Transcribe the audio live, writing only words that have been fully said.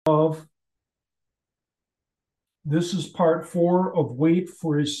of this is part 4 of Wait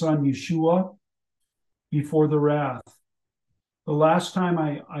for His Son Yeshua Before the Wrath. The last time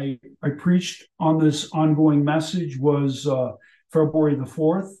I preached on this ongoing message was February the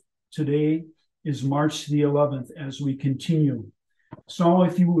 4th. Today is March the 11th as we continue. So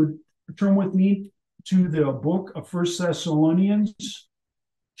if you would turn with me to the book of 1 Thessalonians,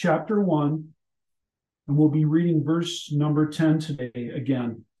 chapter 1, and we'll be reading verse number 10 today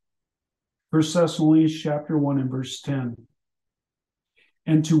again. 1 Thessalonians chapter 1 and verse 10.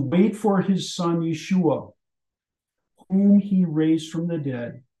 And to wait for his son Yeshua, whom he raised from the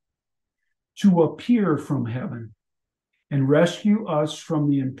dead, to appear from heaven and rescue us from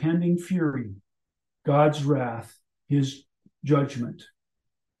the impending fury, God's wrath, his judgment.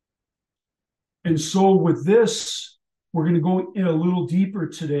 And so with this, we're going to go in a little deeper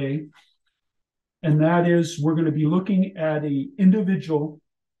today. And that is, we're going to be looking at an individual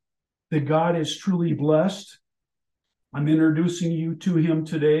that God has truly blessed. I'm introducing you to him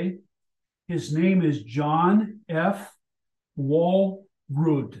today. His name is John F.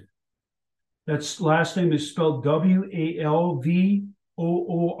 Walvoord. That's last name is spelled Walvoord.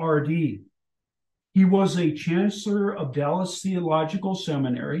 He was a chancellor of Dallas Theological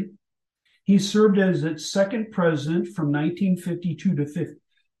Seminary. He served as its second president from 1952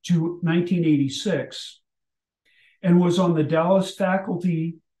 to 1986 and was on the Dallas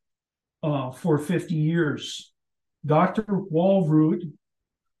faculty for 50 years. Dr. Walvoord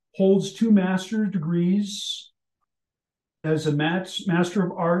holds 2 master's degrees as a Master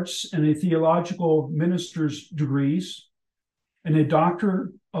of Arts and a theological minister's degrees, and a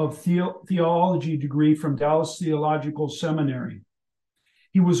Doctor of Theology degree from Dallas Theological Seminary.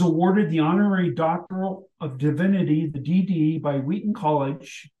 He was awarded the Honorary Doctor of Divinity, the DD, by Wheaton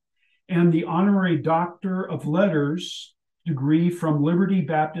College, and the Honorary Doctor of Letters degree from Liberty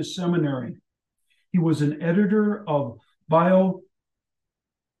Baptist Seminary. He was an editor of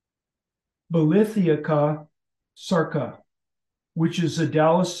Bibliotheca Sarca, which is a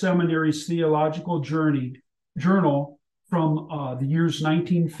Dallas Seminary's theological journal from the years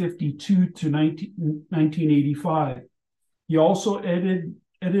 1952 to 1985. He also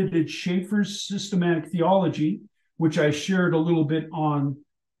edited Schaeffer's Systematic Theology, which I shared a little bit on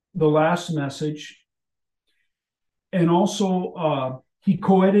the last message. And also, he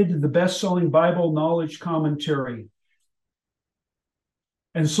co-edited the best-selling Bible Knowledge Commentary.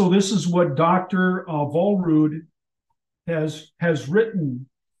 And so this is what Dr. Walvoord has written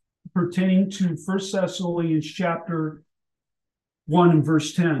pertaining to 1 Thessalonians chapter 1 and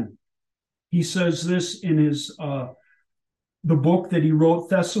verse 10. He says this in his the book that he wrote,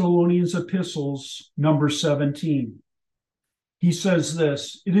 Thessalonians Epistles, number 17. He says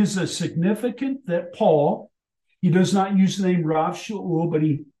this: it is significant that Paul, he does not use the name Rav Shaul, but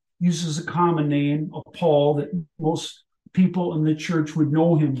he uses a common name of Paul that most people in the church would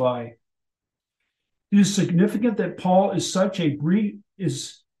know him by. It is significant that Paul is such a brief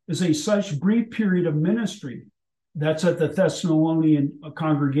period of ministry. That's at the Thessalonian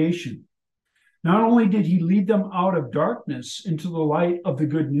congregation. Not only did he lead them out of darkness into the light of the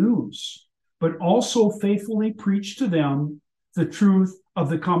good news, but also faithfully preached to them the truth of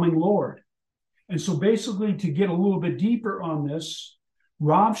the coming Lord. And so basically, to get a little bit deeper on this,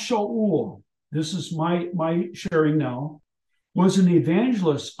 Rav Shaul, this is my sharing now, was an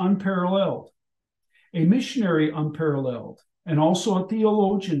evangelist unparalleled, a missionary unparalleled, and also a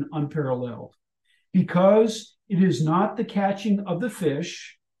theologian unparalleled, because it is not the catching of the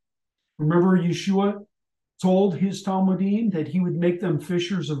fish. Remember, Yeshua told his Talmudim that he would make them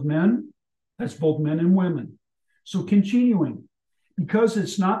fishers of men. That's both men and women. So continuing, because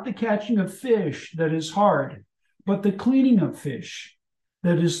it's not the catching of fish that is hard, but the cleaning of fish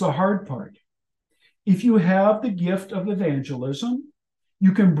that is the hard part. If you have the gift of evangelism,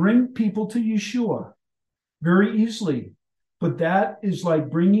 you can bring people to Yeshua very easily. But that is like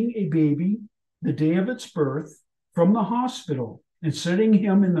bringing a baby the day of its birth from the hospital and setting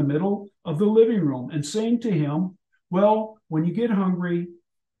him in the middle of the living room and saying to him, well, when you get hungry,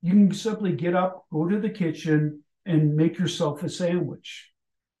 you can simply get up, go to the kitchen, and make yourself a sandwich.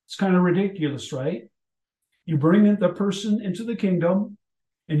 It's kind of ridiculous, right? You bring the person into the kingdom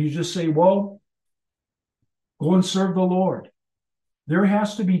and you just say, well, go and serve the Lord. There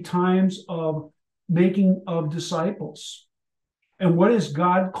has to be times of making of disciples. And what has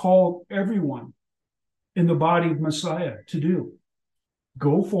God called everyone in the body of Messiah to do?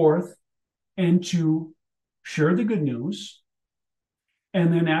 Go forth and to share the good news.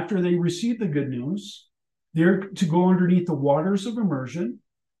 And then after they receive the good news, they're to go underneath the waters of immersion.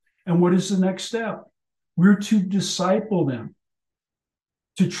 And what is the next step? We're to disciple them.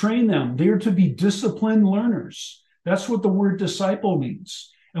 to train them. They're to be disciplined learners. That's what the word disciple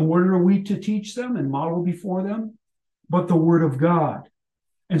means. And what are we to teach them and model before them? But the word of God.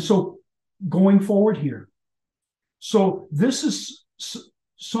 And so going forward here. So this is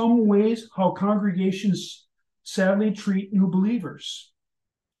some ways how congregations sadly treat new believers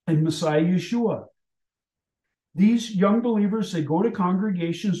in Messiah Yeshua. These young believers, they go to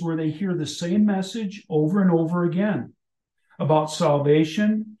congregations where they hear the same message over and over again about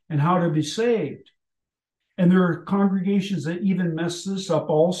salvation and how to be saved. And there are congregations that even mess this up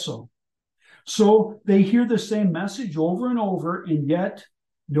also. So they hear the same message over and over, and yet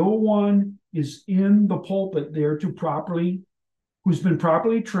no one is in the pulpit there who's been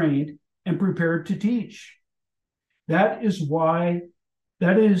properly trained and prepared to teach. That is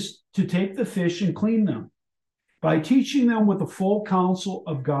to take the fish and clean them by teaching them with the full counsel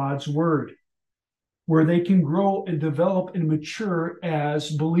of God's word, where they can grow and develop and mature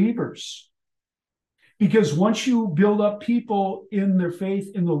as believers. Because once you build up people in their faith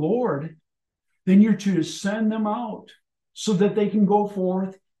in the Lord, then you're to send them out so that they can go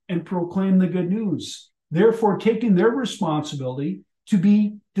forth and proclaim the good news, therefore taking their responsibility to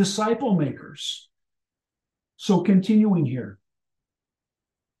be disciple makers. So continuing here.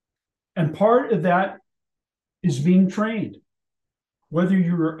 And part of that is being trained. Whether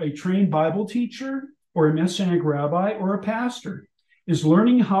you're a trained Bible teacher or a Messianic rabbi or a pastor, is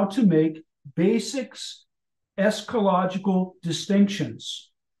learning how to make basics eschatological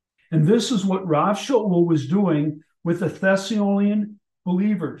distinctions. And this is what Rav Shaul was doing with the Thessalonian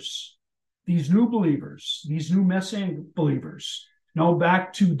believers, these new believers, these new Messianic believers. Now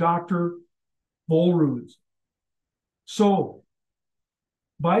back to Dr. Volrud. So,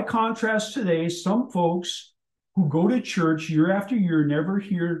 by contrast today, some folks who go to church year after year never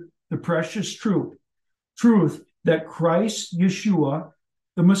hear the precious truth that Christ, Yeshua,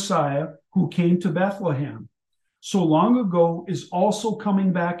 the Messiah, who came to Bethlehem so long ago, is also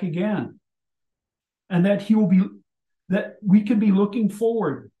coming back again. And that we can be looking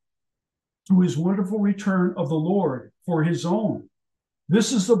forward to his wonderful return of the Lord for his own.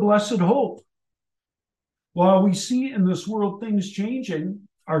 This is the blessed hope. While we see in this world things changing,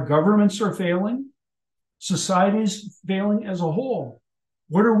 our governments are failing, society is failing as a whole.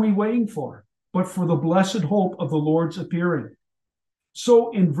 What are we waiting for? But for the blessed hope of the Lord's appearing.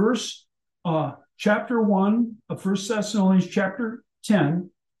 So in chapter 1 of 1 Thessalonians chapter 10,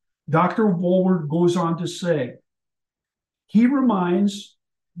 Dr. Volrud goes on to say, he reminds,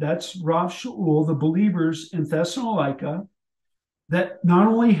 that's Rav Shaul, the believers in Thessalonica, that not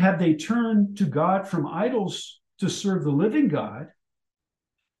only have they turned to God from idols to serve the living God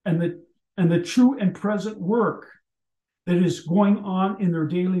and the true and present work that is going on in their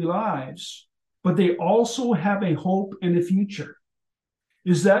daily lives, but they also have a hope and a future.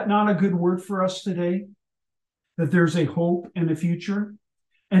 Is that not a good word for us today? That there's a hope and a future?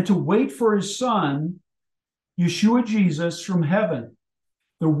 And to wait for his son, Yeshua Jesus, from heaven.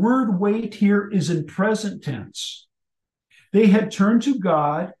 The word wait here is in present tense. They had turned to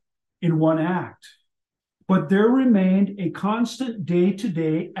God in one act, but there remained a constant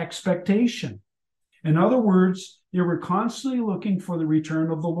day-to-day expectation. In other words, they were constantly looking for the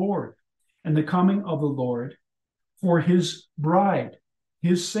return of the Lord and the coming of the Lord for his bride,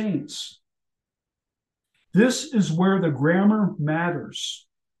 his saints. This is where the grammar matters.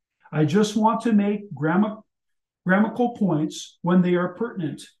 I just want to make grammatical points when they are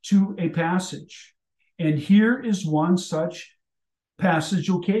pertinent to a passage. And here is one such passage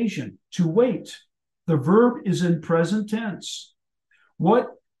occasion, to wait. The verb is in present tense. What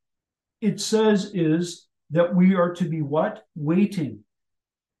it says is that we are to be what? Waiting.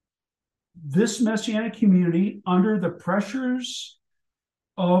 This Messianic community, under the pressures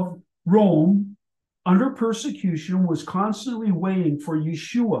of Rome, under persecution, was constantly waiting for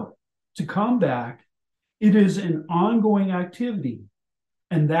Yeshua to come back. It is an ongoing activity.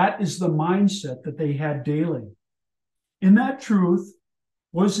 And that is the mindset that they had daily. In that truth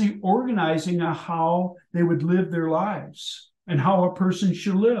was the organizing of how they would live their lives and how a person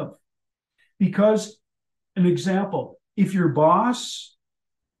should live. Because, an example, if your boss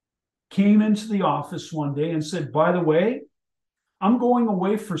came into the office one day and said, by the way, I'm going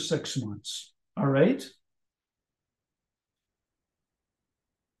away for 6 months, all right?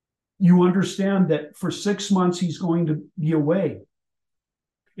 You understand that for 6 months he's going to be away.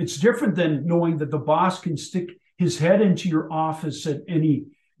 It's different than knowing that the boss can stick his head into your office at any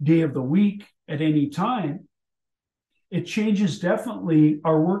day of the week, at any time. It changes definitely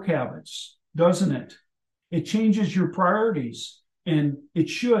our work habits, doesn't it? It changes your priorities, and it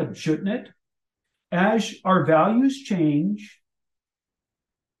should, shouldn't it? As our values change,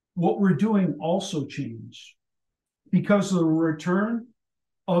 what we're doing also change. Because the return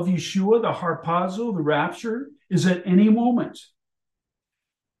of Yeshua, the harpazo, the rapture, is at any moment.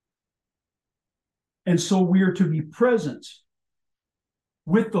 And so we are to be present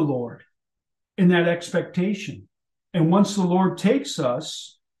with the Lord in that expectation. And once the Lord takes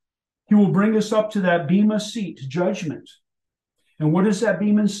us, he will bring us up to that bema seat, judgment. And what is that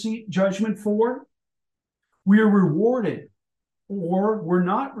bema seat judgment for? We are rewarded, or we're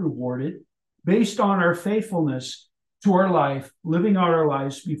not rewarded, based on our faithfulness to our life, living out our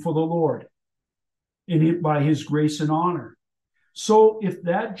lives before the Lord by his grace and honor. So if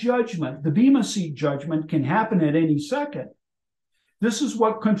that judgment, the bema seat judgment, can happen at any second, this is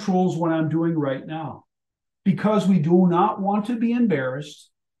what controls what I'm doing right now. Because we do not want to be embarrassed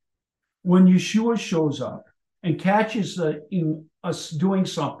when Yeshua shows up and catches us doing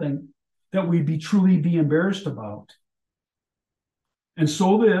something that we'd truly be embarrassed about. And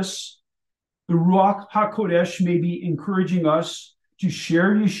so the Ruach HaKodesh may be encouraging us to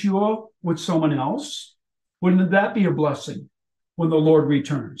share Yeshua with someone else. Wouldn't that be a blessing when the Lord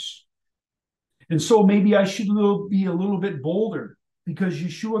returns? And so maybe I should be a little bit bolder, because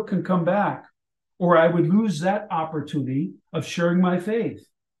Yeshua can come back, or I would lose that opportunity of sharing my faith.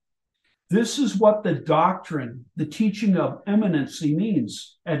 This is what the doctrine, the teaching of imminency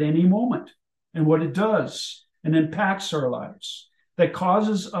means at any moment, and what it does and impacts our lives, that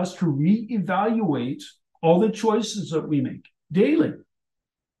causes us to reevaluate all the choices that we make daily.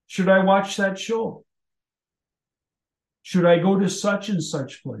 Should I watch that show? Should I go to such and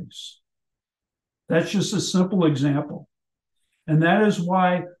such place? That's just a simple example. And that is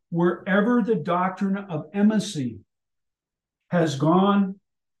why wherever the doctrine of imminency has gone,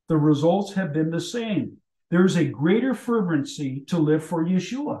 the results have been the same. There's a greater fervency to live for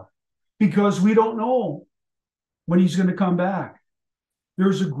Yeshua, because we don't know when he's going to come back.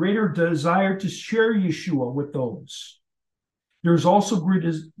 There's a greater desire to share Yeshua with those. There's also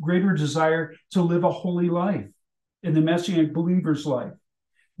greater desire to live a holy life in the Messianic believer's life.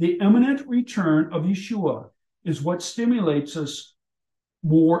 The imminent return of Yeshua is what stimulates us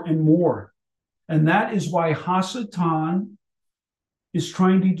more and more. And that is why Hasatan is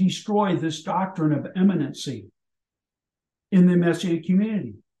trying to destroy this doctrine of imminency in the Messianic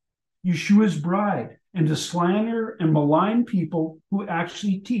community. Yeshua's bride, and to slander and malign people who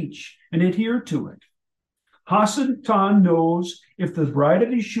actually teach and adhere to it. Hasatan knows if the bride of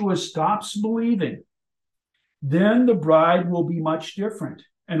Yeshua stops believing, then the bride will be much different,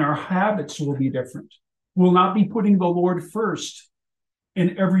 and our habits will be different. We'll not be putting the Lord first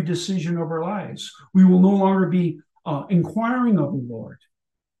in every decision of our lives. We will no longer be inquiring of the Lord.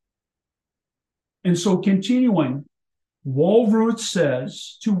 And so continuing, Walruth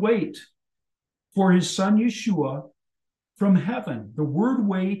says to wait for his son Yeshua from heaven. The word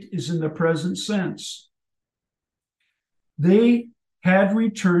wait is in the present sense. They had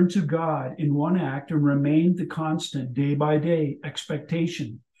returned to God in one act and remained the constant day by day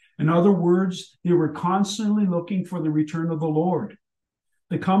expectation. In other words, they were constantly looking for the return of the Lord,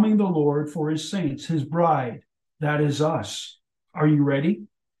 the coming of the Lord for his saints, his bride. That is us. Are you ready?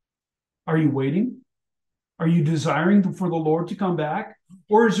 Are you waiting? Are you desiring for the Lord to come back?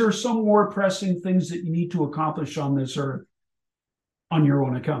 Or is there some more pressing things that you need to accomplish on this earth on your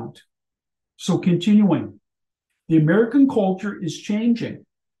own account? So continuing, the American culture is changing,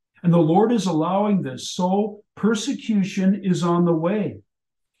 and the Lord is allowing this. So persecution is on the way.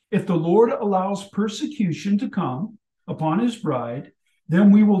 If the Lord allows persecution to come upon his bride, then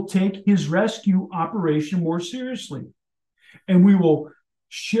we will take his rescue operation more seriously, and we will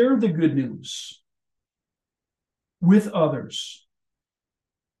share the good news with others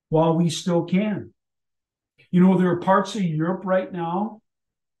while we still can. You know, there are parts of Europe right now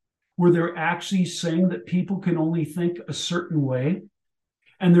where they're actually saying that people can only think a certain way.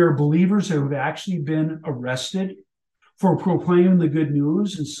 And there are believers who have actually been arrested for proclaiming the good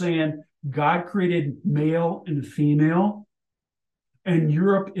news and saying God created male and female. And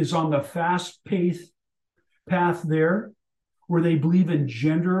Europe is on the fast-paced path there, where they believe in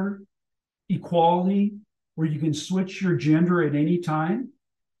gender equality, where you can switch your gender at any time.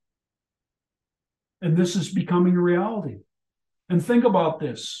 And this is becoming a reality. And think about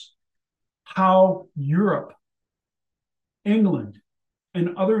this, how Europe, England,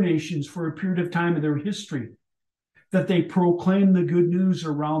 and other nations for a period of time in their history, that they proclaim the good news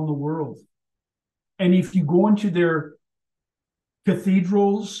around the world. And if you go into their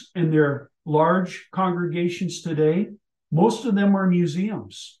cathedrals and their large congregations today, most of them are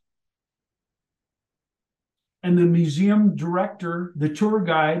museums. And the museum director, the tour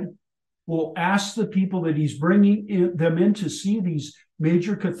guide, will ask the people that he's bringing them in to see these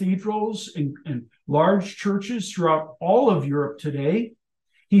major cathedrals and large churches throughout all of Europe today.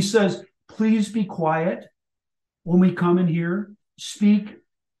 He says, please be quiet when we come in here. Speak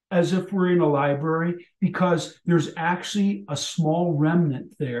as if we're in a library, because there's actually a small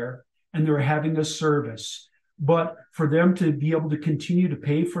remnant there and they're having a service. But for them to be able to continue to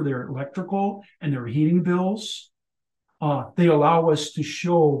pay for their electrical and their heating bills, they allow us to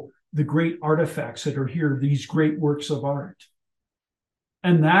show the great artifacts that are here, these great works of art.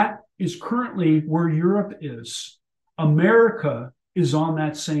 And that is currently where Europe is. America is on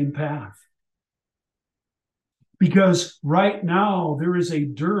that same path. Because right now there is a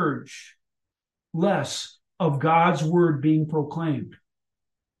dirge less of God's word being proclaimed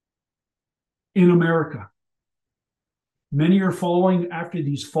in America. Many are following after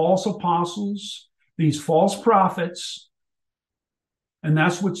these false apostles, these false prophets, and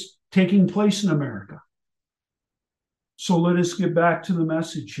that's what's taking place in America. So let us get back to the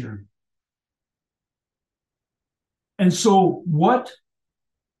message here. And so what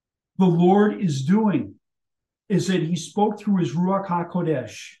the Lord is doing is that he spoke through his Ruach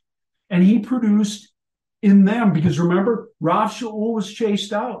HaKodesh, and he produced in them, because remember, Rav Shaul was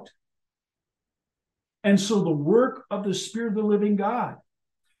chased out. And so the work of the Spirit of the living God,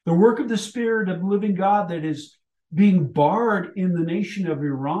 the work of the Spirit of the living God that is being barred in the nation of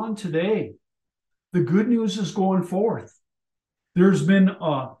Iran today, the good news is going forth. There's been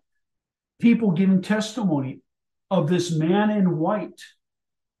people giving testimony of this man in white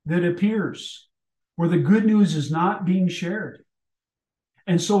that appears, where the good news is not being shared.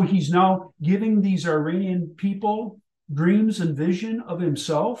 And so he's now giving these Iranian people dreams and vision of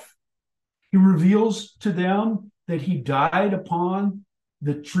himself. He reveals to them that he died upon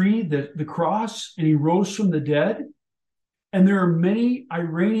the tree, the cross, and he rose from the dead. And there are many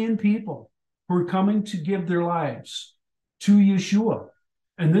Iranian people who are coming to give their lives to Yeshua.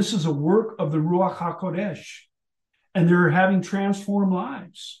 And this is a work of the Ruach HaKodesh. And they're having transformed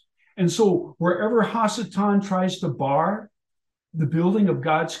lives. And so wherever Hasatan tries to bar the building of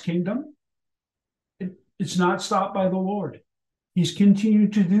God's kingdom, it's not stopped by the Lord. He's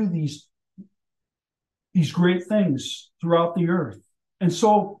continued to do these great things throughout the earth. And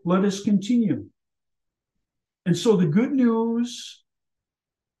so let us continue. And so the good news,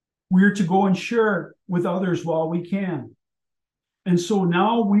 we're to go and share with others while we can. And so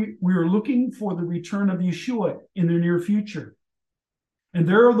now we are looking for the return of Yeshua in the near future. And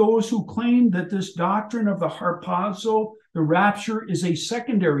there are those who claim that this doctrine of the harpazo, the rapture, is a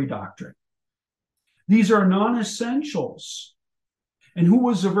secondary doctrine. These are non-essentials. And who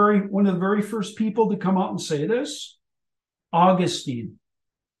was one of the very first people to come out and say this? Augustine.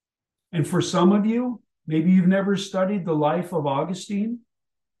 And for some of you, maybe you've never studied the life of Augustine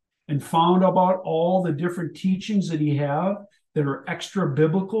and found about all the different teachings that he had that are extra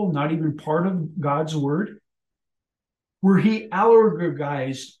biblical, not even part of God's word, where he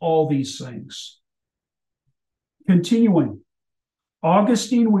allegorized all these things. Continuing,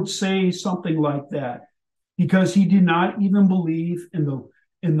 Augustine would say something like that, because he did not even believe in the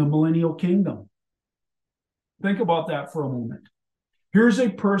millennial kingdom. Think about that for a moment. Here's a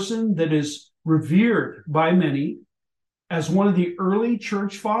person that is revered by many as one of the early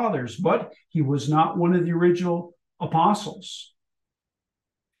church fathers, but he was not one of the original apostles.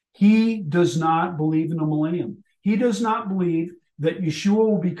 He does not believe in the millennium. He does not believe that Yeshua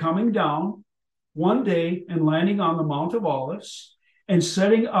will be coming down one day and landing on the Mount of Olives and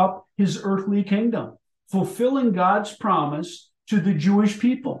setting up his earthly kingdom, fulfilling God's promise to the Jewish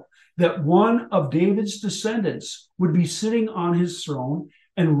people that one of David's descendants would be sitting on his throne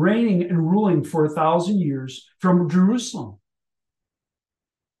and reigning and ruling for 1,000 years from Jerusalem.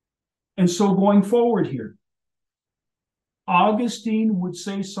 And so going forward here, Augustine would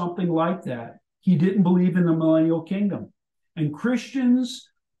say something like that. He didn't believe in the millennial kingdom. And Christians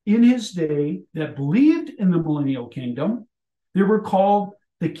in his day that believed in the millennial kingdom, they were called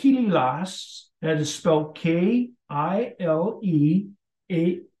the Kililas, that is spelled Kilealasts.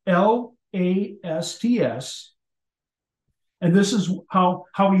 And this is how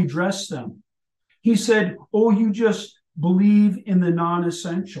he addressed them. He said, oh, you just believe in the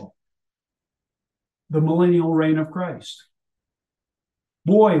non-essential, the millennial reign of Christ.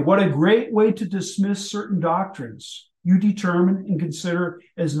 Boy, what a great way to dismiss certain doctrines you determine and consider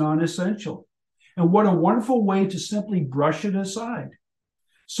as non-essential. And what a wonderful way to simply brush it aside.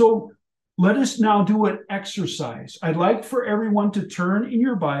 So let us now do an exercise. I'd like for everyone to turn in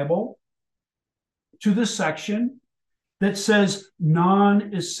your Bible to the section that says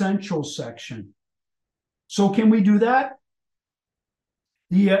non-essential section. So can we do that?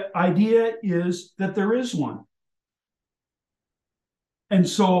 The idea is that there is one. And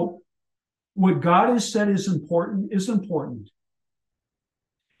so what God has said is important is important.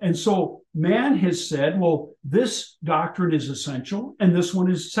 And so man has said, well, this doctrine is essential and this one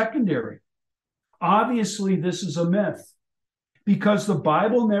is secondary. Obviously, this is a myth because the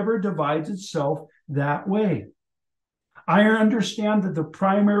Bible never divides itself that way. I understand that the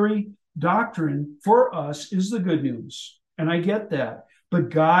primary doctrine for us is the good news, and I get that. But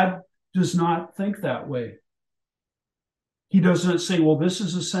God does not think that way. He doesn't say, well, this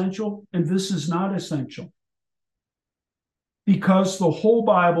is essential and this is not essential. Because the whole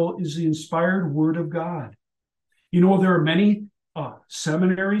Bible is the inspired word of God. You know, there are many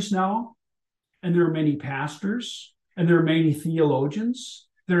seminaries now, and there are many pastors, and there are many theologians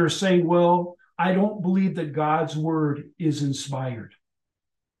that are saying, well, I don't believe that God's word is inspired.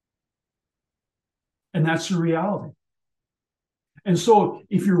 And that's the reality. And so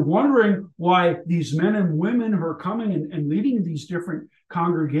if you're wondering why these men and women who are coming and leading these different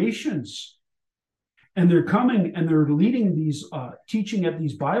congregations, and they're coming and they're leading these, teaching at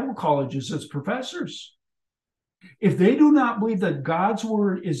these Bible colleges as professors, if they do not believe that God's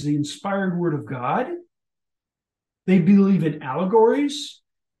word is the inspired word of God, they believe in allegories,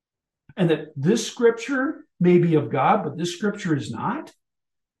 and that this scripture may be of God, but this scripture is not,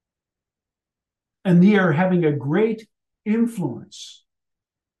 and they are having a great influence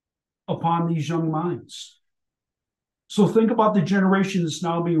upon these young minds. So think about the generation that's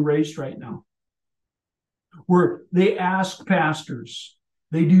now being raised right now, where they ask pastors,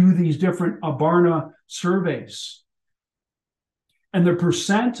 they do these different Barna surveys, and the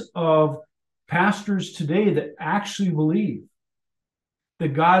percent of pastors today that actually believe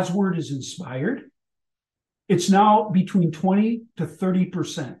that God's word is inspired, it's now between 20 to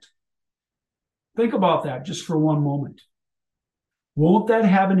 30%. Think about that just for one moment. Won't that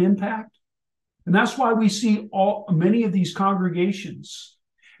have an impact? And that's why we see many of these congregations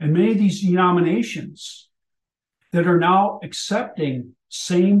and many of these denominations that are now accepting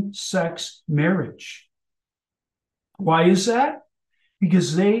same-sex marriage. Why is that?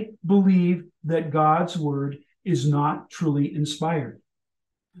 Because they believe that God's word is not truly inspired.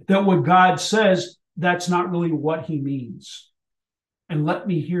 That what God says, that's not really what he means. And let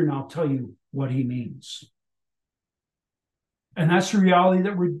me here now tell you what he means. And that's the reality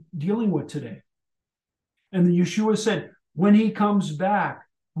that we're dealing with today. And the Yeshua said, when he comes back,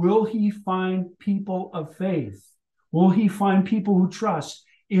 will he find people of faith? Will he find people who trust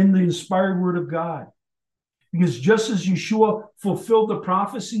in the inspired word of God? Because just as Yeshua fulfilled the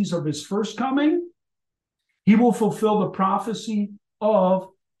prophecies of his first coming, he will fulfill the prophecy of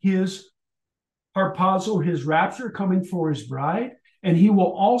his harpazo, his rapture, coming for his bride. And he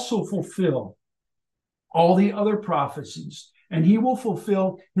will also fulfill all the other prophecies. And he will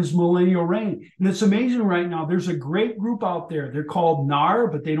fulfill his millennial reign. And it's amazing right now. There's a great group out there. They're called NAR,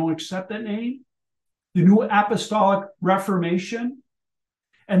 but they don't accept that name. The New Apostolic Reformation.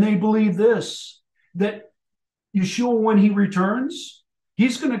 And they believe this, that Yeshua, when he returns,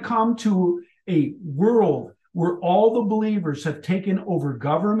 he's going to come to a world where all the believers have taken over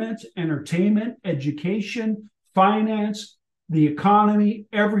government, entertainment, education, finance, the economy,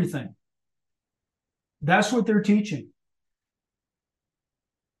 everything. That's what they're teaching.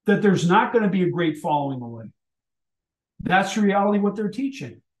 That there's not going to be a great following away. That's the reality what they're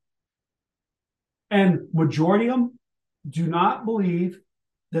teaching. And majority of them do not believe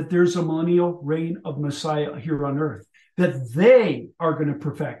that there's a millennial reign of Messiah here on earth, that they are going to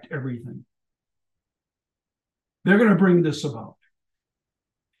perfect everything. They're going to bring this about.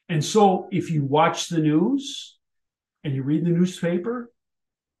 And so if you watch the news and you read the newspaper,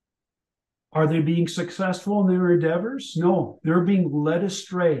 are they being successful in their endeavors? No, they're being led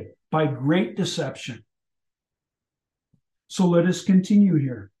astray by great deception. So let us continue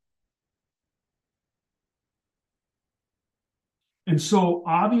here. And so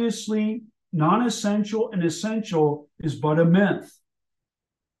obviously, non-essential and essential is but a myth.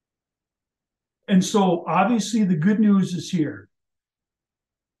 And so obviously the good news is here,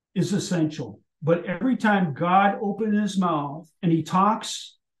 is essential. But every time God opens his mouth and he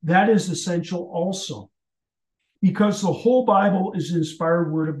talks, that is essential also. Because the whole Bible is the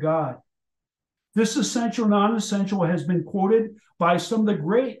inspired word of God. This essential, non-essential has been quoted by some of the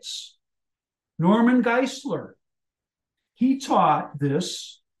greats. Norman Geisler, he taught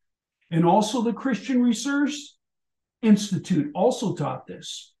this, and also the Christian Research Institute also taught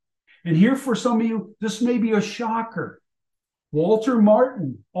this. And here for some of you, this may be a shocker. Walter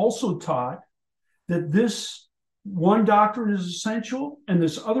Martin also taught that this one doctrine is essential and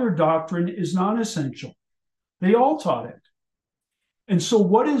this other doctrine is non-essential. They all taught it. And so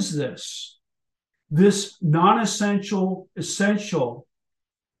what is this? This non-essential, essential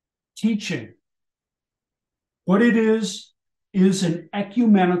teaching. What it is an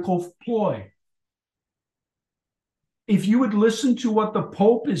ecumenical ploy. If you would listen to what the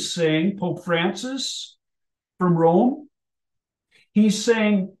Pope is saying, Pope Francis from Rome, he's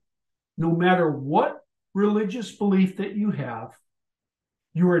saying, no matter what religious belief that you have,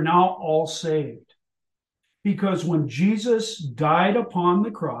 you are now all saved. Because when Jesus died upon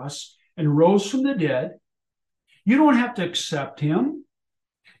the cross and rose from the dead, you don't have to accept him.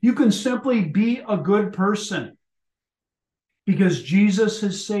 You can simply be a good person because Jesus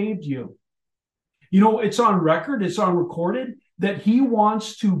has saved you. You know, it's on record, it's on recorded that he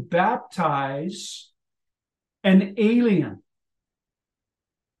wants to baptize an alien.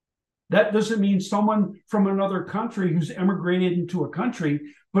 That doesn't mean someone from another country who's emigrated into a country,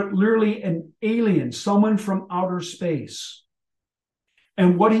 but literally an alien, someone from outer space.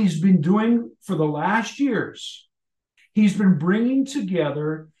 And what he's been doing for the last years, he's been bringing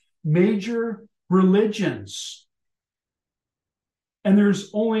together major religions. And there's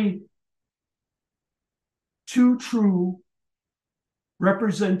only two true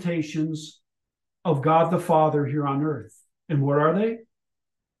representations of God the Father here on earth. And what are they?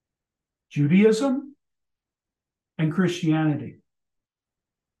 Judaism and Christianity.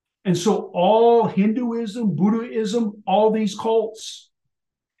 And so all Hinduism, Buddhism, all these cults,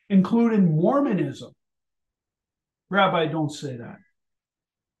 including Mormonism. Rabbi, don't say that.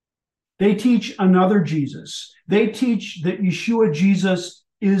 They teach another Jesus. They teach that Yeshua Jesus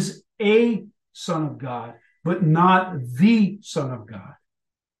is a Son of God, but not the Son of God.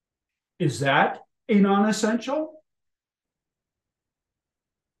 Is that a non-essential?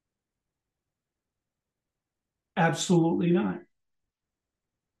 Absolutely not.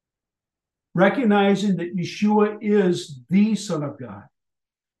 Recognizing that Yeshua is the Son of God.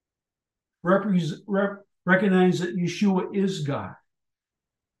 Recognize that Yeshua is God.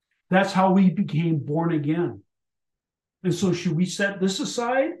 That's how we became born again. And so should we set this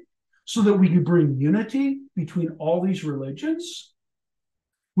aside so that we can bring unity between all these religions?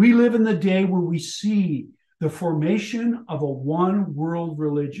 We live in the day where we see the formation of a one world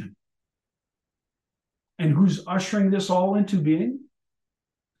religion. And who's ushering this all into being?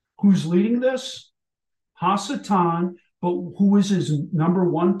 Who's leading this? Hasatan, but who is his number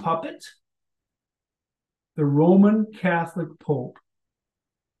one puppet? The Roman Catholic Pope,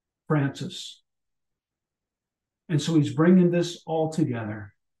 Francis. And so he's bringing this all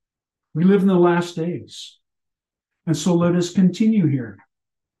together. We live in the last days. And so let us continue here.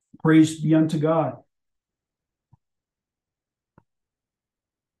 Praise be unto God.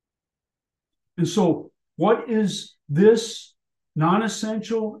 And so what is this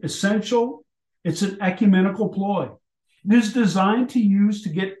non-essential, essential? It's an ecumenical ploy. It is designed to use to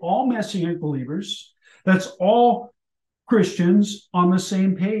get all Messianic believers, that's all Christians, on the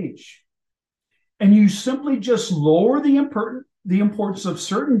same page. And you simply just lower the importance of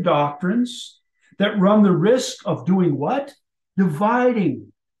certain doctrines that run the risk of doing what?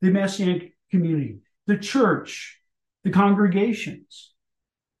 Dividing the Messianic community, the church, the congregations.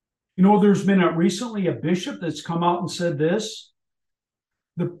 You know, there's been recently a bishop that's come out and said this: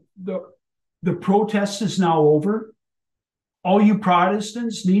 the protest is now over. All you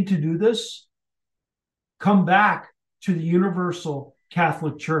Protestants need to do this. Come back to the universal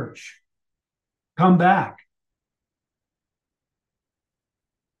Catholic Church. Come back.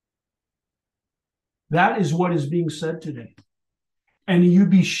 That is what is being said today. And you'd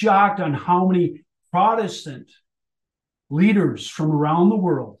be shocked on how many Protestant leaders from around the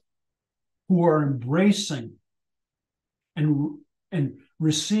world who are embracing and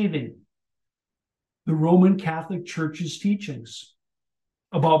receiving the Roman Catholic Church's teachings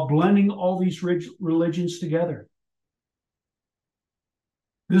about blending all these religions together.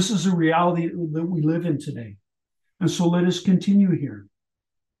 This is a reality that we live in today. And so let us continue here.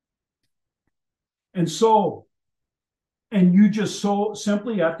 And you just so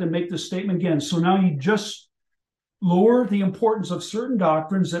simply have to make the statement again. So now you just lower the importance of certain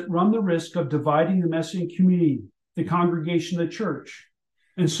doctrines that run the risk of dividing the Messianic community, the congregation, the church.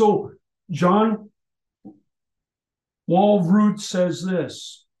 And so John Walvoord says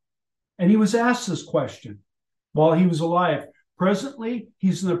this, and he was asked this question while he was alive. Presently,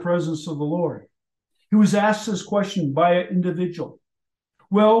 he's in the presence of the Lord. He was asked this question by an individual.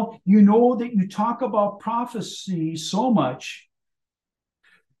 Well, you know that you talk about prophecy so much,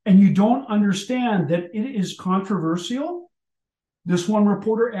 and you don't understand that it is controversial? This one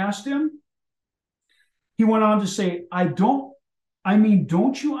reporter asked him. He went on to say,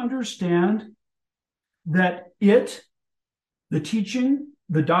 don't you understand that it, the teaching,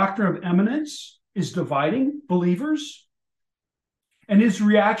 the doctrine of imminence is dividing believers. And his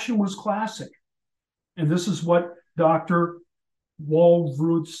reaction was classic. And this is what Dr.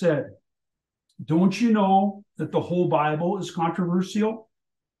 Walvoord said. Don't you know that the whole Bible is controversial?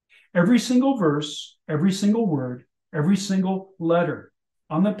 Every single verse, every single word, every single letter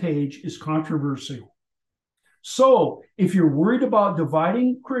on the page is controversial. So if you're worried about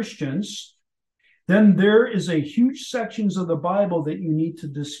dividing Christians, then there is a huge sections of the Bible that you need to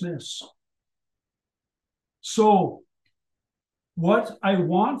dismiss. So what I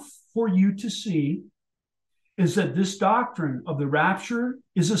want for you to see is that this doctrine of the rapture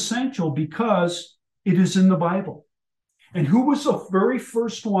is essential because it is in the Bible. And who was the very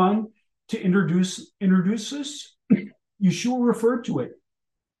first one to introduce this? Yeshua referred to it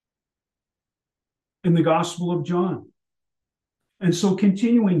in the Gospel of John. And so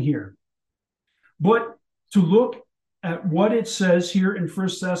continuing here, but to look at what it says here in 1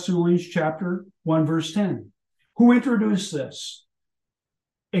 Thessalonians chapter 1, verse 10. Who introduced this?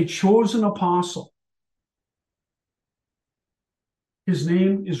 A chosen apostle. His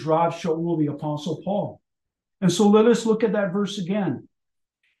name is Rav Shaul, the Apostle Paul. And so let us look at that verse again.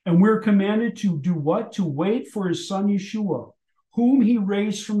 And we're commanded to do what? To wait for his son Yeshua, whom he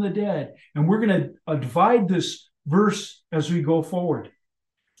raised from the dead. And we're going to divide this verse as we go forward.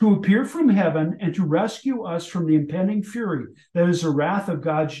 To appear from heaven and to rescue us from the impending fury, that is the wrath of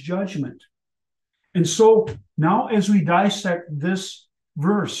God's judgment. And so now as we dissect this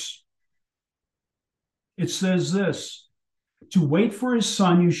verse, it says this, to wait for his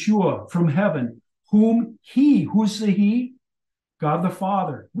son Yeshua from heaven, whom he, who's the he? God the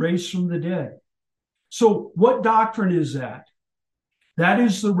Father, raised from the dead. So what doctrine is that? That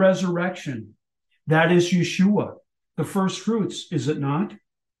is the resurrection. That is Yeshua, the first fruits, is it not?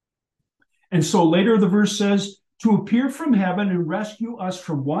 And so later the verse says, to appear from heaven and rescue us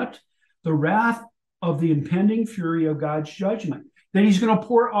from what? The wrath of the impending fury of God's judgment that he's going to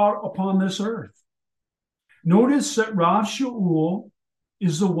pour out upon this earth. Notice that Rav Shaul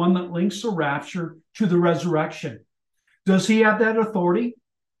is the one that links the rapture to the resurrection. Does he have that authority?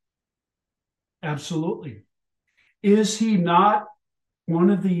 Absolutely. Is he not one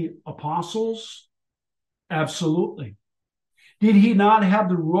of the apostles? Absolutely. Did he not have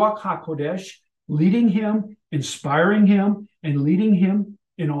the Ruach HaKodesh leading him, inspiring him, and leading him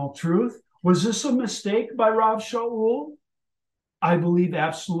in all truth? Was this a mistake by Rav Shaul? I believe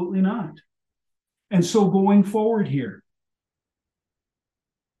absolutely not. And so going forward here,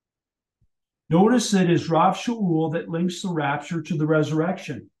 notice that it is Rav Shaul that links the rapture to the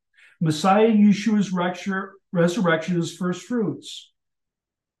resurrection. Messiah Yeshua's resurrection is first fruits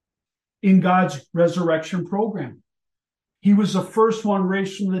in God's resurrection program. He was the first one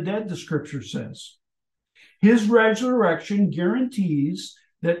raised from the dead, the scripture says. His resurrection guarantees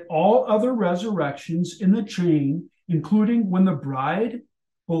that all other resurrections in the chain, including when the bride,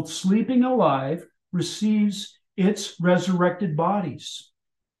 both sleeping and alive, receives its resurrected bodies.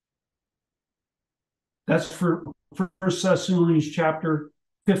 That's for 1 Thessalonians chapter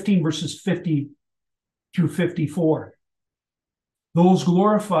 15, verses 50 through 54. Those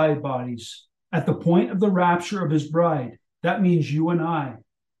glorified bodies at the point of the rapture of his bride. That means you and I.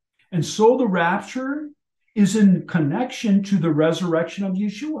 And so the rapture is in connection to the resurrection of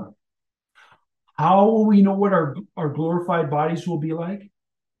Yeshua. How will we know what our glorified bodies will be like?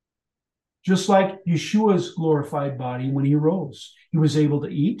 Just like Yeshua's glorified body when he rose. He was able to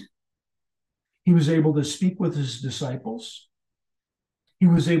eat. He was able to speak with his disciples. He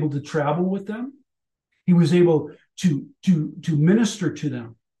was able to travel with them. He was able to minister to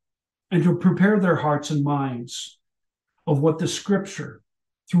them and to prepare their hearts and minds of what the scripture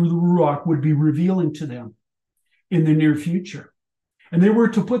through the Ruach would be revealing to them in the near future. And they were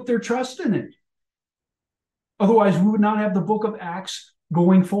to put their trust in it. Otherwise, we would not have the book of Acts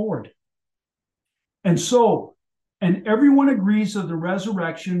going forward. And so, and everyone agrees that the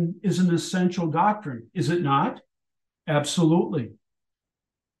resurrection is an essential doctrine, is it not? Absolutely.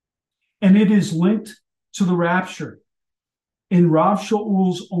 And it is linked to the rapture in Rav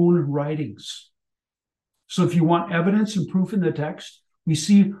Shaul's own writings. So if you want evidence and proof in the text, we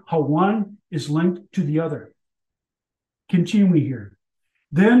see how one is linked to the other. Continuing here.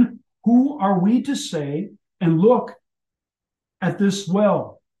 Then who are we to say and look at this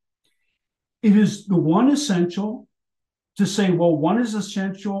well? It is the one essential to say, well, one is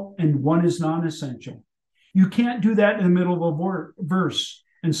essential and one is non-essential. You can't do that in the middle of a verse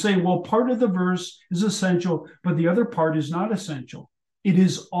and say, well, part of the verse is essential, but the other part is not essential. It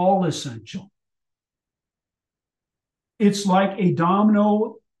is all essential. It's like a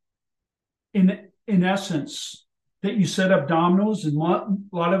domino in essence that you set up dominoes, and a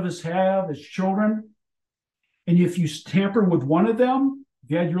lot of us have as children. And if you tamper with one of them,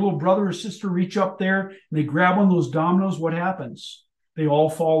 if you had your little brother or sister reach up there and they grab one of those dominoes, what happens? They all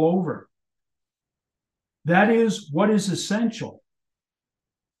fall over. That is what is essential.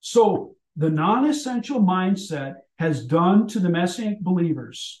 So the non-essential mindset has done to the Messianic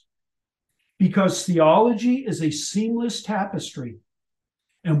believers, because theology is a seamless tapestry.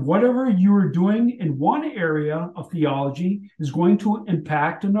 And whatever you are doing in one area of theology is going to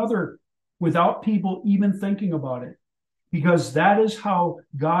impact another without people even thinking about it, because that is how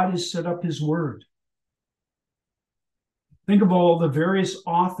God has set up his word. Think of all the various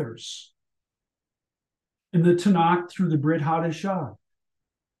authors in the Tanakh through the Brit Hadashah.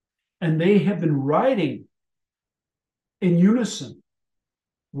 And they have been writing in unison.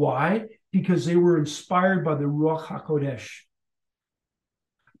 Why? Because they were inspired by the Ruach HaKodesh,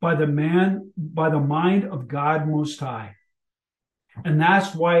 by the mind of God Most High. And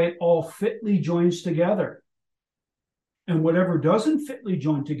that's why it all fitly joins together. And whatever doesn't fitly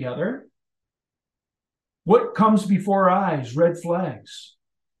join together, what comes before our eyes? Red flags.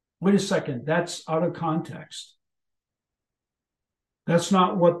 Wait a second, that's out of context. That's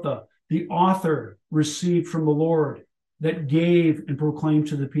not what the author received from the Lord that gave and proclaimed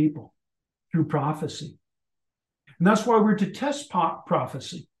to the people through prophecy. And that's why we're to test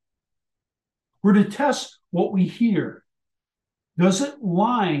prophecy. We're to test what we hear. Does it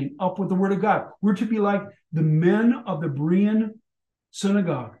line up with the word of God? We're to be like the men of the Berean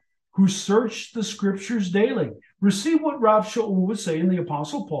synagogue who searched the scriptures daily. Receive what Rav Shaul would say in the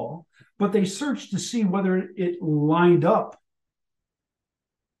Apostle Paul, but they searched to see whether it lined up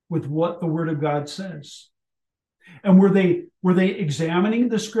with what the word of God says. And were they examining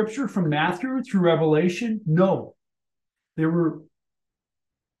the scripture from Matthew through Revelation? No. They were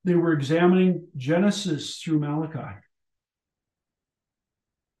examining Genesis through Malachi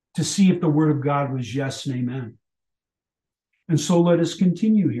to see if the word of God was yes and amen. And so let us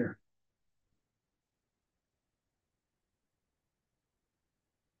continue here.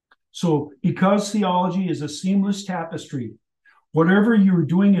 So because theology is a seamless tapestry, whatever you're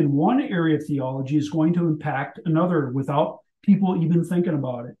doing in one area of theology is going to impact another without people even thinking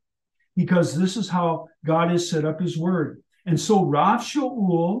about it, because this is how God has set up his word. And so Rav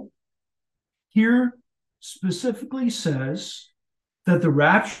Shaul here specifically says that the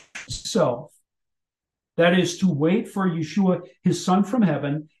rapture itself, that is to wait for Yeshua, his son from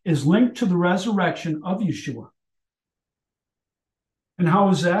heaven, is linked to the resurrection of Yeshua. And how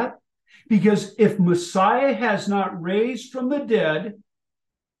is that? Because if Messiah has not raised from the dead,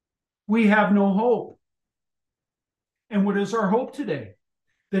 we have no hope. And what is our hope today?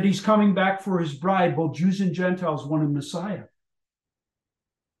 That he's coming back for his bride, both Jews and Gentiles, one in Messiah.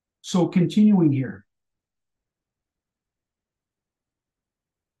 So continuing here.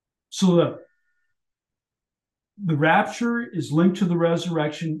 So the rapture is linked to the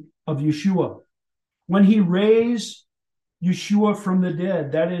resurrection of Yeshua. When he raised Yeshua from the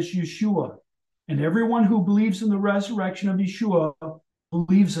dead, that is Yeshua. And everyone who believes in the resurrection of Yeshua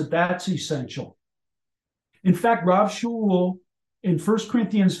believes that that's essential. In fact, Rav Shaul in 1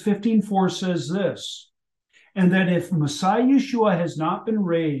 Corinthians 15:4 says this, and that if Messiah Yeshua has not been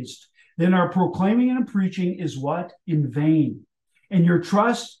raised, then our proclaiming and preaching is what? In vain. And your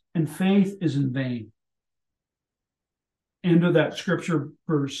trust and faith is in vain. End of that scripture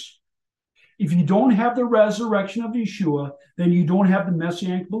verse. If you don't have the resurrection of Yeshua, then you don't have the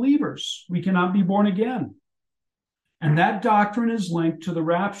Messianic believers. We cannot be born again. And that doctrine is linked to the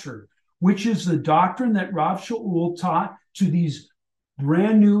rapture, which is the doctrine that Rav Shaul taught to these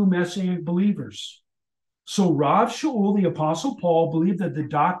brand new Messianic believers. So Rav Shaul, the Apostle Paul, believed that the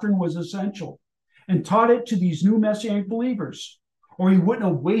doctrine was essential and taught it to these new Messianic believers, or he wouldn't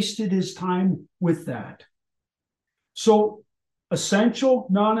have wasted his time with that. So essential,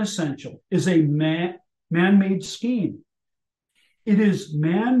 non-essential is a man-made scheme. It is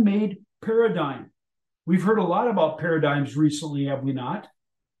man-made paradigm. We've heard a lot about paradigms recently, have we not?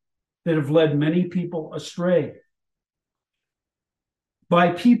 That have led many people astray.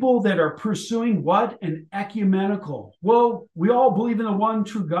 By people that are pursuing what? An ecumenical. Well, we all believe in the one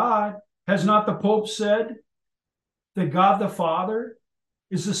true God. Has not the Pope said that God the Father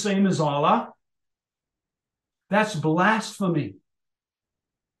is the same as Allah? That's blasphemy.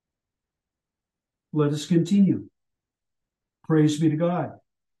 Let us continue. Praise be to God.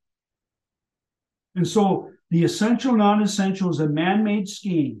 And so the essential, non-essential is a man-made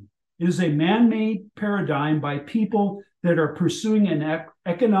scheme. It is a man-made paradigm by people that are pursuing an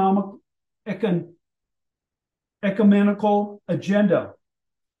ecumenical agenda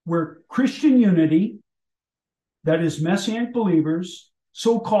where Christian unity that is Messianic believers,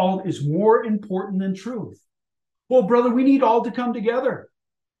 so-called, is more important than truth. Well, brother, we need all to come together.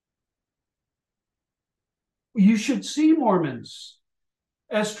 You should see Mormons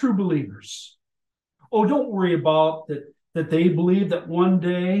as true believers. Oh, don't worry about that they believe that one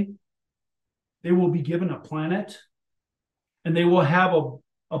day they will be given a planet and they will have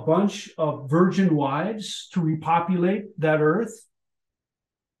a bunch of virgin wives to repopulate that earth.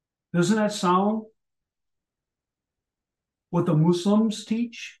 Doesn't that sound what the Muslims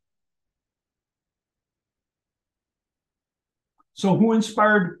teach? So who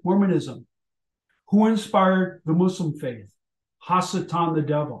inspired Mormonism? Who inspired the Muslim faith? Hasatan, the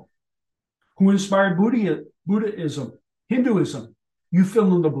devil. Who inspired Buddhism, Hinduism? You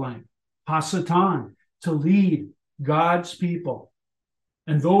fill in the blank. Hasatan, to lead God's people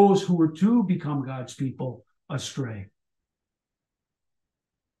and those who were to become God's people astray.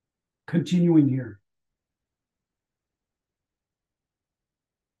 Continuing here.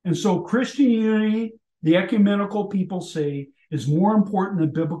 And so Christian unity, the ecumenical people say, is more important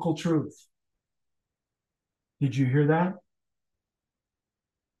than biblical truth. Did you hear that?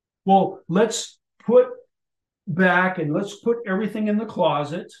 Well, let's put back and let's put everything in the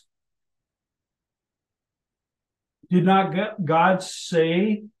closet. Did not God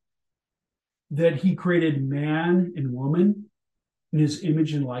say that he created man and woman in his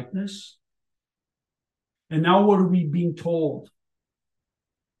image and likeness? And now what are we being told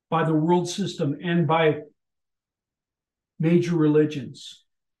by the world system and by major religions?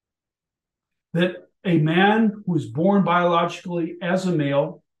 That a man who is born biologically as a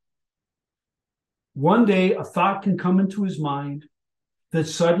male, one day a thought can come into his mind that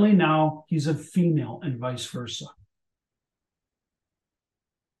suddenly now he's a female and vice versa.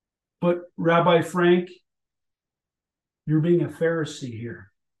 But Rabbi Frank, you're being a Pharisee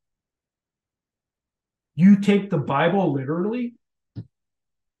here. You take the Bible literally.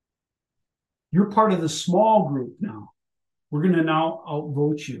 You're part of the small group now. We're going to now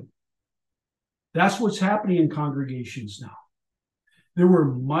outvote you. That's what's happening in congregations now. There were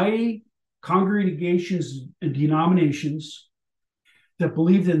mighty congregations and denominations that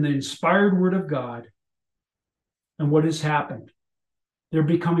believed in the inspired word of God. And what has happened? They're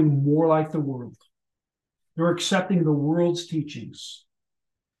becoming more like the world. They're accepting the world's teachings.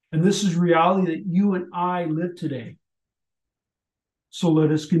 And this is reality that you and I live today. So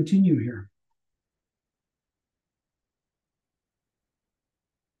let us continue here.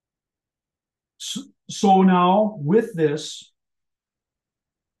 So now with this,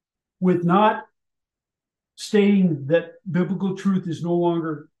 with not stating that biblical truth is no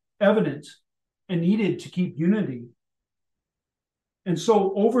longer evident and needed to keep unity. And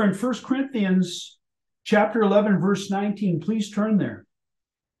so over in 1 Corinthians chapter 11, verse 19, please turn there.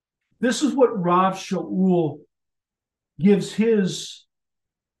 This is what Rav Shaul gives his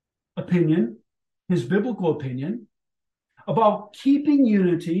opinion, his biblical opinion, about keeping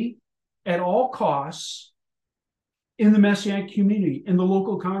unity at all costs in the Messianic community, in the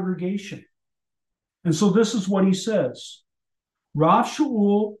local congregation. And so this is what he says. Rav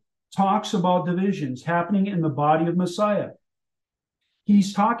Shaul talks about divisions happening in the body of Messiah.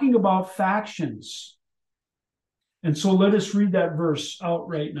 He's talking about factions. And so let us read that verse out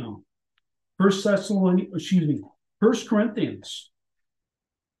right now. 1 Corinthians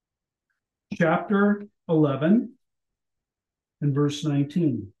chapter 11 and verse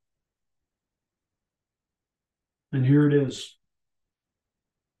 19. And here it is.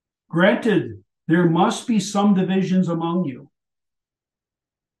 Granted, there must be some divisions among you.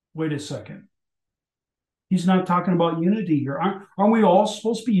 Wait a second. He's not talking about unity here. Aren't we all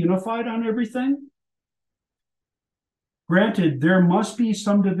supposed to be unified on everything? Granted, there must be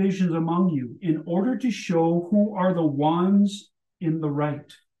some divisions among you in order to show who are the ones in the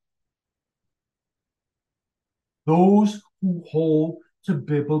right. Those who hold to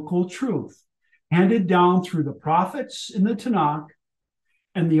biblical truth, handed down through the prophets in the Tanakh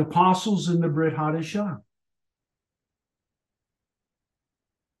and the apostles in the Brit Hadashah.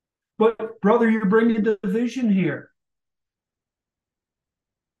 But brother, you're bringing division here.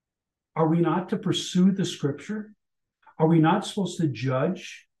 Are we not to pursue the scripture? Are we not supposed to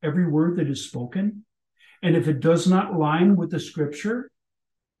judge every word that is spoken? And if it does not line with the scripture,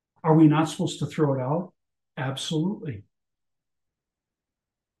 are we not supposed to throw it out? Absolutely.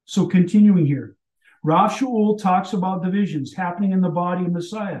 So continuing here, Rav Shaul talks about divisions happening in the body of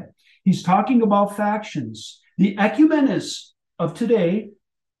Messiah. He's talking about factions. The ecumenists of today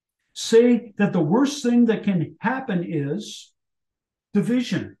say that the worst thing that can happen is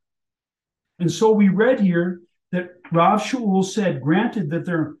division. And so we read here that Rav Shaul said, granted that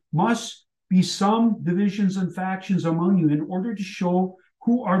there must be some divisions and factions among you in order to show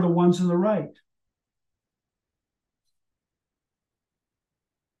who are the ones in the right.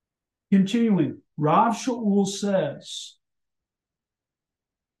 Continuing, Rav Shaul says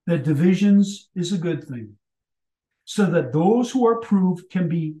that divisions is a good thing, so that those who are proved can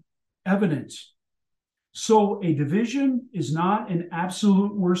be evidence. So a division is not an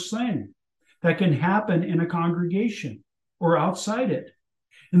absolute worst thing that can happen in a congregation or outside it.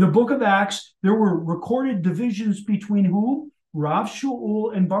 In the book of Acts, there were recorded divisions between whom? Rav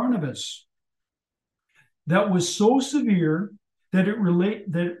Shaul and Barnabas. That was so severe that it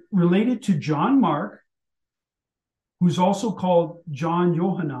related to John Mark, who's also called John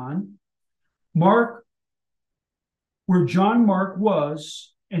Yohanan. Mark, where John Mark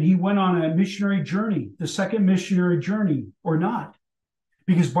was, and he went on a missionary journey, the second missionary journey, or not.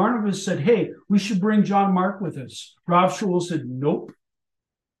 Because Barnabas said, hey, we should bring John Mark with us. Rav Shaul said, nope.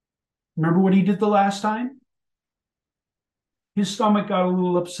 Remember what he did the last time? His stomach got a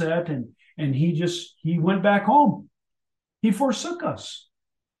little upset and he went back home. He forsook us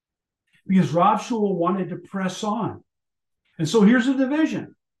because Rav Shaul wanted to press on. And so here's a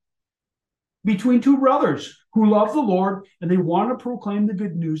division between two brothers who love the Lord and they want to proclaim the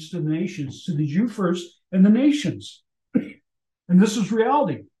good news to the nations, to the Jew first and the nations. And this is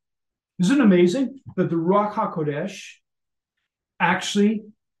reality. Isn't it amazing that the Ruach HaKodesh actually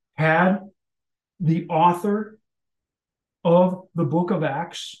had the author of the book of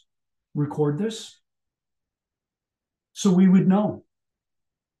Acts record this? So we would know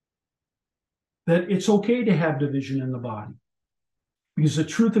that it's okay to have division in the body, because the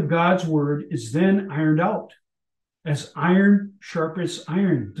truth of God's word is then ironed out. As iron sharpens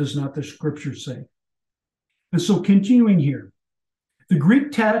iron, does not the scripture say? And so continuing here, the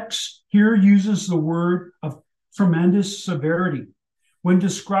Greek text here uses the word of tremendous severity when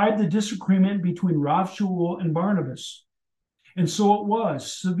described the disagreement between Rav Shaul and Barnabas. And so it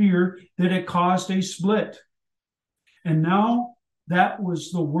was severe that it caused a split. And now that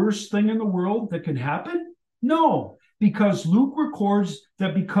was the worst thing in the world that could happen? No, because Luke records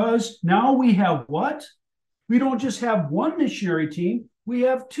that because now we have what? We don't just have one missionary team, we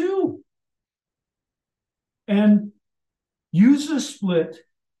have two. And use the split,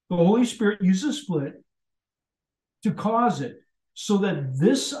 the Holy Spirit used a split to cause it, so that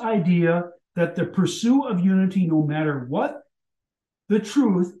this idea that the pursuit of unity, no matter what the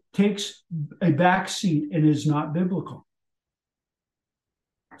truth, takes a back seat and is not biblical.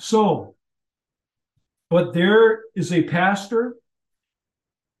 So, but there is a pastor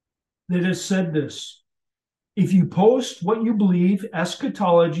that has said this: if you post what you believe,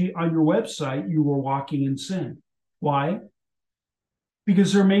 eschatology, on your website, you are walking in sin. Why?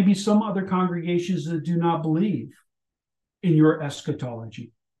 Because there may be some other congregations that do not believe in your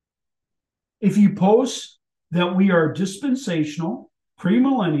eschatology. If you post that we are dispensational,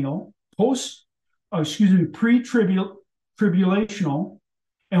 premillennial, pre-tribulational,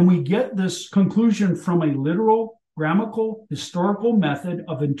 and we get this conclusion from a literal, grammatical, historical method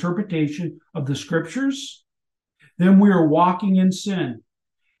of interpretation of the scriptures, then we are walking in sin,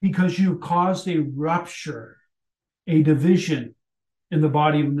 because you've caused a rupture, a division in the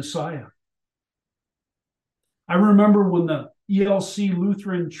body of Messiah. I remember when the ELC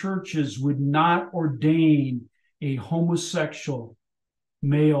Lutheran churches would not ordain a homosexual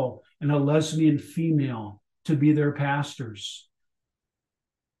male and a lesbian female to be their pastors.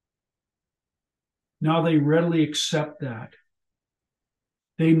 Now they readily accept that.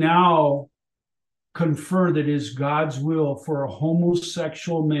 They now confer that it is God's will for a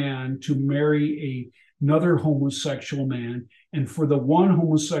homosexual man to marry another homosexual man, and for the one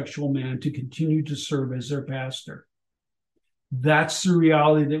homosexual man to continue to serve as their pastor. That's the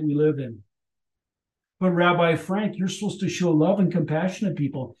reality that we live in. But Rabbi Frank, you're supposed to show love and compassion to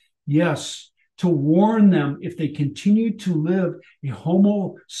people. Yes, to warn them if they continue to live a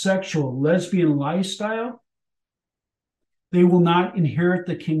homosexual, lesbian lifestyle, they will not inherit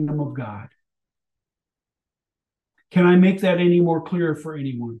the kingdom of God. Can I make that any more clear for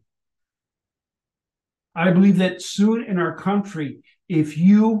anyone? I believe that soon in our country, if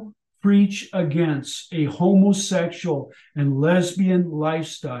you preach against a homosexual and lesbian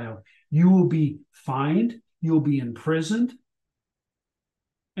lifestyle, you will be fined, you'll be imprisoned,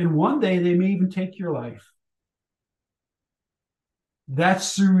 and one day they may even take your life.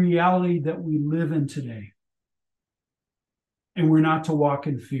 That's the reality that we live in today. And we're not to walk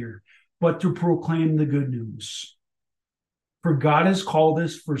in fear, but to proclaim the good news. For God has called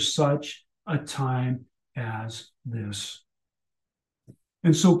us for such a time as this.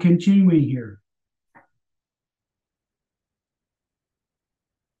 And so continuing here,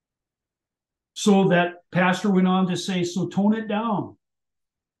 So that pastor went on to say, so tone it down.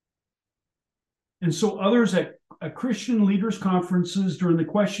 And so others at Christian leaders' conferences during the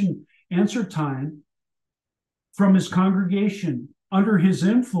question answer time from his congregation under his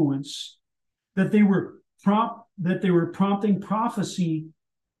influence, that they were prompting prophecy,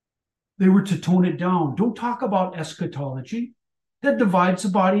 they were to tone it down. Don't talk about eschatology. That divides the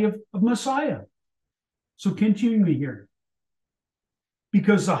body of Messiah. So continuing here.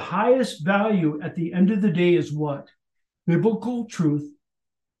 Because the highest value at the end of the day is what? Biblical truth,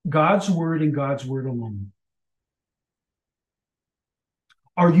 God's word, and God's word alone.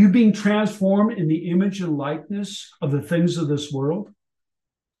 Are you being transformed in the image and likeness of the things of this world,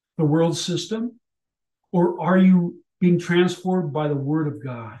 the world system? Or are you being transformed by the word of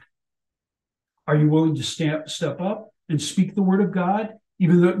God? Are you willing to step up and speak the word of God,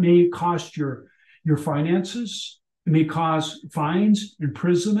 even though it may cost your finances? It may cause fines,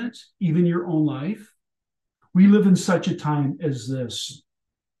 imprisonment, even your own life. We live in such a time as this.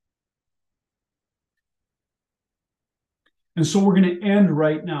 And so we're going to end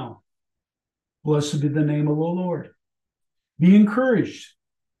right now. Blessed be the name of the Lord. Be encouraged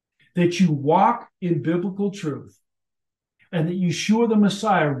that you walk in biblical truth and that Yeshua the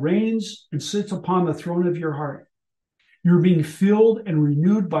Messiah reigns and sits upon the throne of your heart. You're being filled and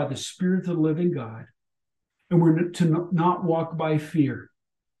renewed by the Spirit of the living God. And we're to not walk by fear,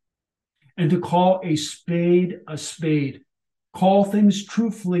 and to call a spade a spade. Call things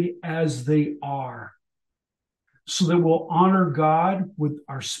truthfully as they are, so that we'll honor God with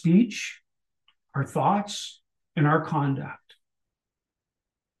our speech, our thoughts, and our conduct.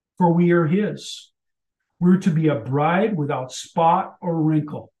 For we are his. We're to be a bride without spot or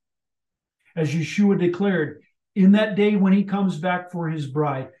wrinkle. As Yeshua declared, in that day when he comes back for his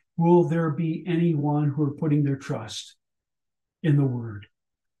bride, will there be anyone who are putting their trust in the word?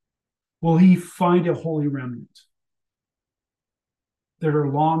 Will he find a holy remnant that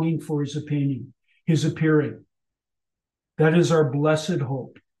are longing for his opinion, his appearing? That is our blessed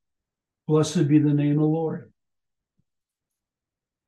hope. Blessed be the name of the Lord.